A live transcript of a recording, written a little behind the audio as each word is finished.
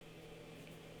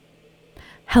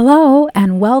Hello,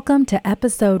 and welcome to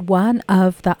episode 1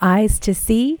 of the Eyes to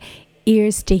See,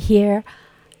 Ears to Hear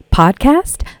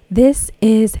podcast. This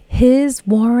is His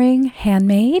Warring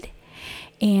Handmaid,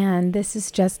 and this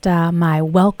is just my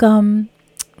welcome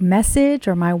message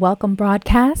or my welcome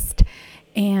broadcast.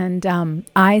 And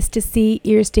Eyes to See,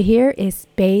 Ears to Hear is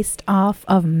based off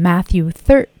of Matthew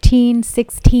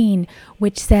 13:16,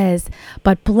 which says,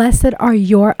 "But blessed are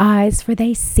your eyes, for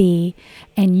they see,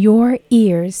 and your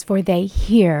ears, for they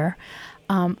hear."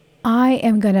 I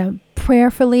am going to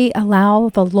prayerfully allow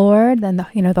the Lord and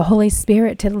the Holy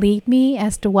Spirit to lead me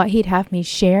as to what He'd have me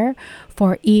share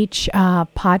for each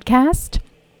podcast.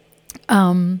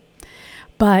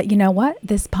 But you know what?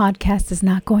 This podcast is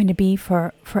not going to be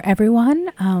for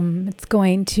everyone. It's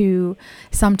going to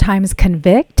sometimes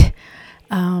convict.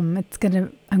 I'm going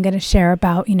to share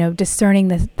about, discerning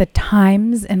the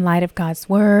times in light of God's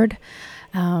word.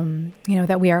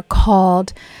 That we are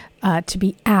called to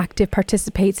be active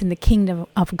participants in the kingdom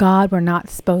of God. We're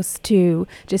not supposed to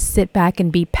just sit back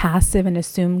and be passive and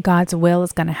assume God's will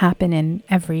is going to happen in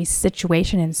every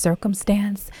situation and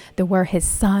circumstance. That we're His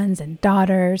sons and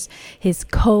daughters, His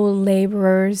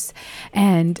co-laborers,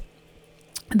 and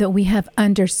that we have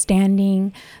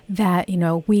understanding that,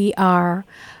 we are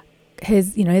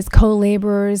His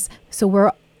co-laborers. So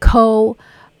we're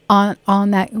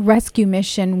on that rescue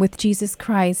mission with Jesus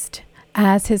Christ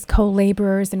as His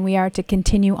co-laborers, and we are to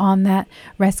continue on that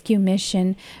rescue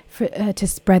mission to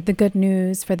spread the good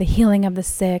news, for the healing of the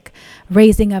sick,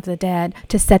 raising of the dead,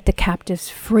 to set the captives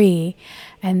free.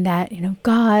 And that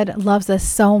God loves us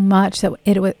so much that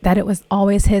it was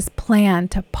always His plan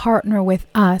to partner with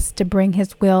us to bring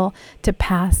His will to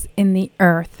pass in the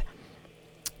earth.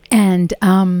 And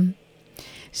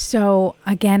so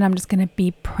again, I'm just going to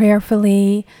be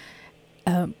prayerfully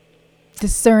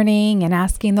discerning and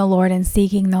asking the Lord and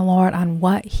seeking the Lord on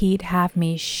what He'd have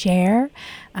me share.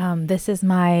 This is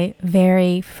my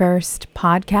very first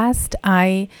podcast.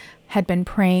 I had been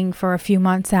praying for a few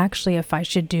months, actually, if I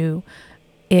should do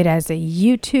it as a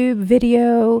YouTube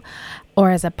video or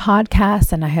as a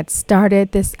podcast. And I had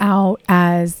started this out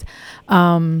as,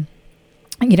 on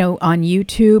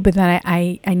YouTube, but then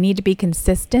I need to be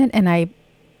consistent, and I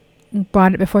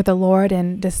brought it before the Lord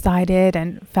and decided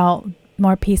and felt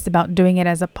more peace about doing it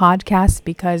as a podcast,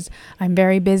 because I'm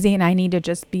very busy and I need to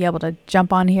just be able to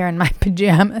jump on here in my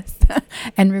pajamas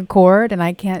and record, and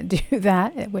I can't do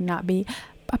that. It would not be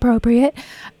appropriate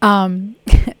on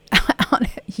a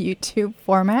YouTube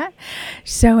format.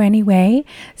 So anyway,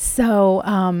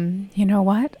 you know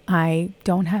what? I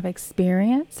don't have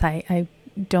experience. I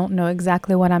don't know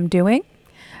exactly what I'm doing.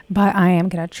 But I am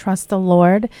going to trust the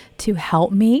Lord to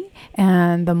help me.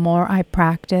 And the more I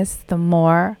practice, the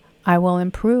more I will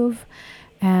improve.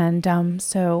 And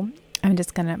so I'm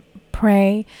just going to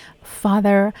pray.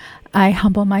 Father, I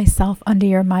humble myself under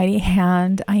your mighty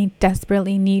hand. I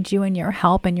desperately need you and your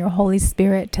help and your Holy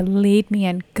Spirit to lead me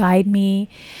and guide me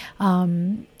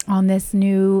on this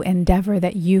new endeavor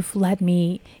that you've led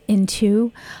me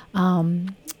into.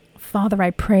 Father,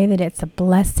 I pray that it's a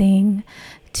blessing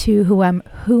to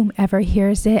whomever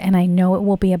hears it, and I know it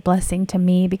will be a blessing to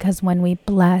me, because when we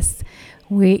bless,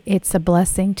 it's a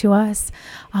blessing to us.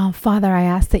 Father, I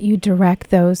ask that you direct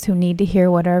those who need to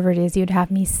hear whatever it is you'd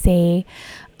have me say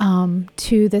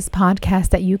to this podcast,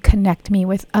 that you connect me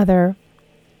with other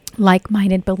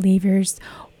like-minded believers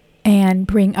and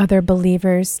bring other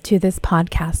believers to this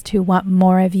podcast who want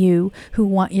more of you, who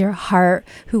want your heart,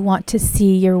 who want to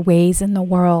see your ways in the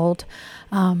world,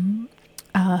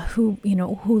 who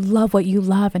love what you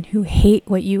love and who hate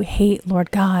what you hate,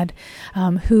 Lord God,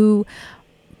 who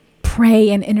pray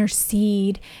and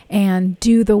intercede and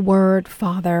do the word,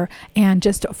 Father, and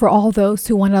just for all those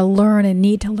who want to learn and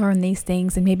need to learn these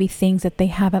things, and maybe things that they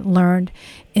haven't learned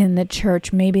in the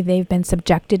church. Maybe they've been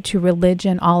subjected to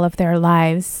religion all of their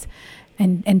lives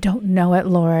and don't know it,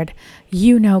 Lord.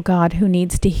 You know, God, who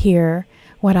needs to hear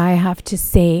what I have to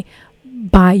say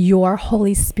by your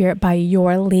Holy Spirit, by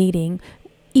your leading.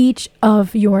 Each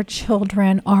of your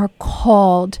children are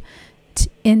called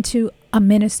into a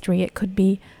ministry. It could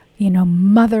be,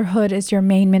 motherhood is your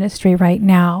main ministry right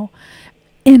now.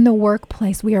 In the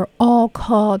workplace, we are all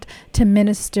called to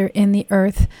minister in the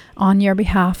earth on your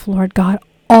behalf, Lord God.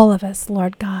 All of us,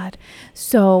 Lord God.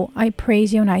 So I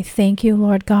praise you and I thank you,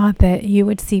 Lord God, that you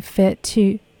would see fit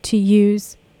to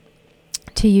use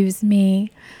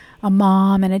me, a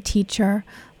mom and a teacher,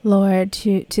 Lord,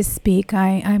 to speak.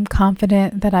 I'm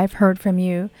confident that I've heard from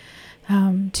you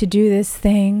to do this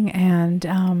thing, and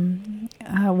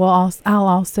I'll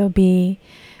also be,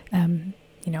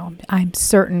 I'm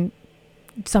certain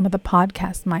some of the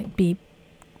podcasts might be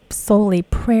solely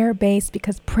prayer based,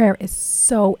 because prayer is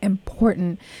so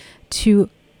important to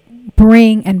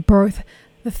bring and birth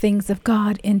the things of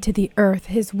God into the earth.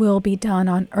 His will be done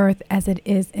on earth as it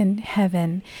is in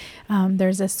heaven.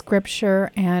 There's a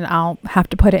scripture, and I'll have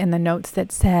to put it in the notes,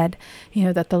 that said,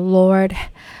 that the Lord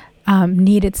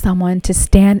needed someone to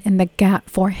stand in the gap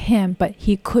for him, but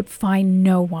he could find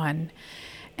no one.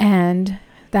 And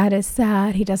that is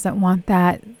sad. He doesn't want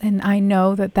that. And I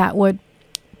know that would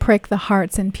prick the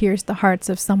hearts and pierce the hearts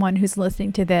of someone who's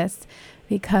listening to this,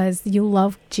 because you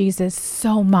love Jesus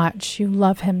so much. You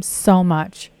love him so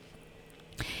much.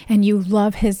 And you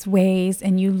love his ways,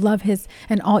 and you love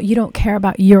you don't care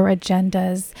about your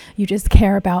agendas. You just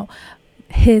care about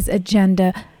his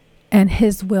agenda and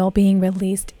his will being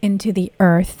released into the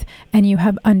earth. And you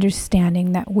have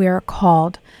understanding that we're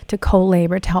called to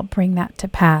co-labor to help bring that to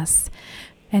pass.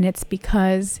 And it's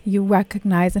because you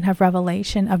recognize and have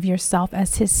revelation of yourself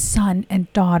as his son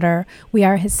and daughter. We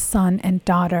are his son and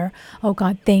daughter. Oh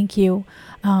God, thank you.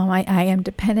 I am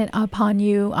dependent upon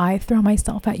you. I throw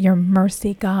myself at your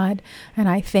mercy, God. And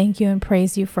I thank you and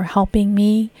praise you for helping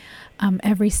me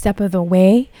every step of the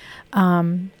way.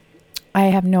 I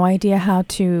have no idea how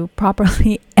to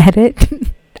properly edit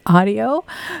audio.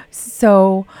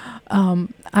 So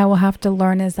I will have to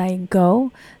learn as I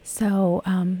go. So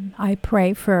I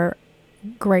pray for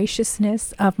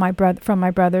graciousness of from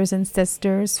my brothers and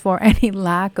sisters for any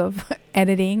lack of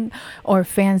editing or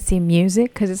fancy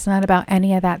music, because it's not about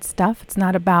any of that stuff. It's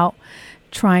not about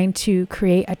trying to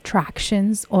create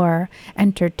attractions or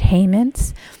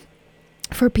entertainments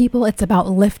for people. It's about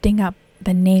lifting up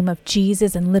the name of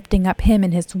Jesus and lifting up him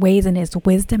and his ways and his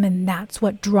wisdom, and that's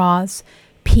what draws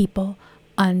people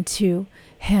unto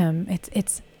him.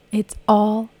 It's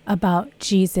all about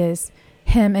Jesus,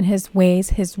 him and his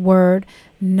ways, his word,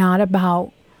 not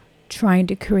about trying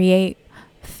to create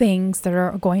things that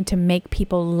are going to make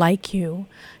people like you.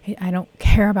 I don't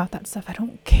care about that stuff. I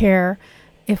don't care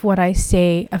if what I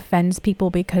say offends people,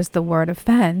 because the word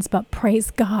offends, but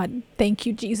praise God. Thank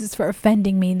you, Jesus, for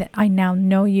offending me, that I now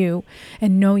know you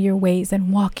and know your ways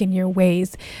and walk in your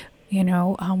ways.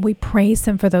 We praise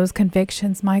him for those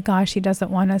convictions. My gosh, he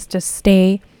doesn't want us to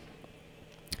stay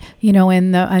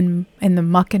in the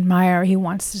muck and mire. He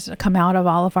wants us to come out of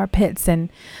all of our pits. And,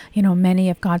 many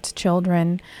of God's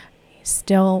children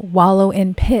still wallow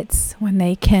in pits when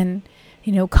they can,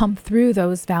 come through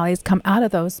those valleys, come out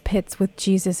of those pits with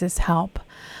Jesus's help.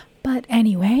 But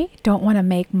anyway, don't want to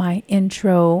make my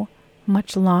intro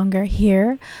much longer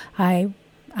here. I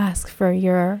ask for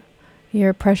your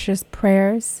precious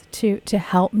prayers to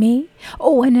help me.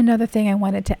 Oh, and another thing I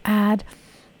wanted to add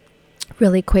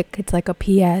really quick, it's like a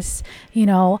PS,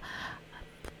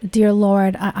 dear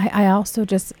Lord, I also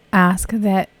just ask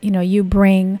that, you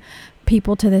bring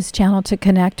people to this channel to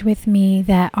connect with me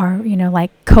that are,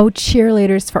 like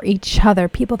co-cheerleaders for each other,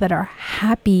 people that are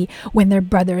happy when their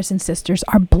brothers and sisters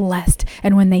are blessed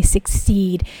and when they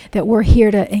succeed, that we're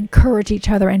here to encourage each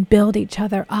other and build each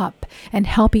other up and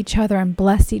help each other and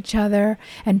bless each other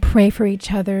and pray for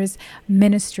each other's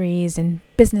ministries and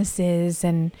businesses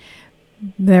and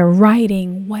their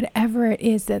writing, whatever it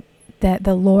is that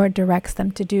the Lord directs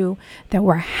them to do, that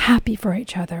we're happy for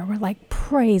each other. We're like,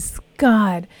 praise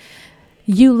God.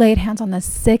 You laid hands on the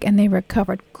sick and they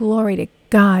recovered. Glory to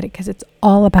God, because it's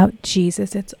all about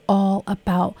Jesus. It's all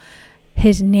about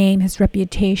his name, his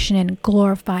reputation, and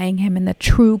glorifying him, and the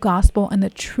true gospel and the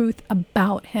truth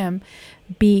about him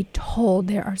be told.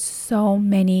 There are so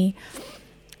many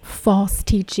false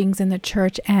teachings in the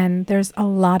church, and there's a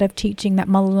lot of teaching that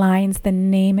maligns the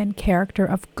name and character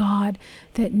of God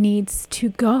that needs to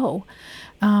go.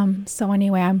 So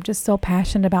anyway, I'm just so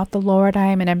passionate about the Lord. I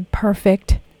am an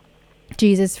imperfect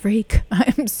Jesus freak.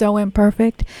 I'm so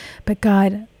imperfect, but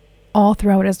God all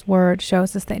throughout his word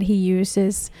shows us that he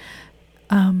uses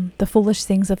the foolish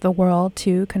things of the world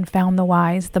to confound the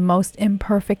wise. The most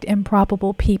imperfect,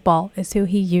 improbable people is who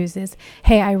he uses.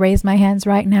 Hey, I raise my hands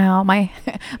right now, my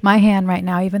hand right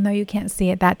now, even though you can't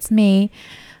see it. That's me.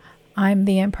 I'm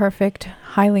the imperfect,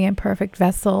 highly imperfect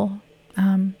vessel,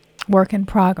 work in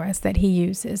progress that he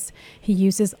uses. He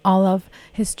uses all of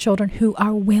his children who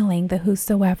are willing, the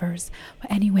whosoevers.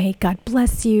 But anyway, God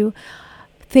bless you.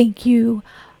 Thank you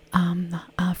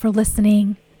for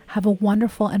listening. Have a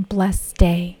wonderful and blessed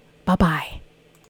day. Bye-bye.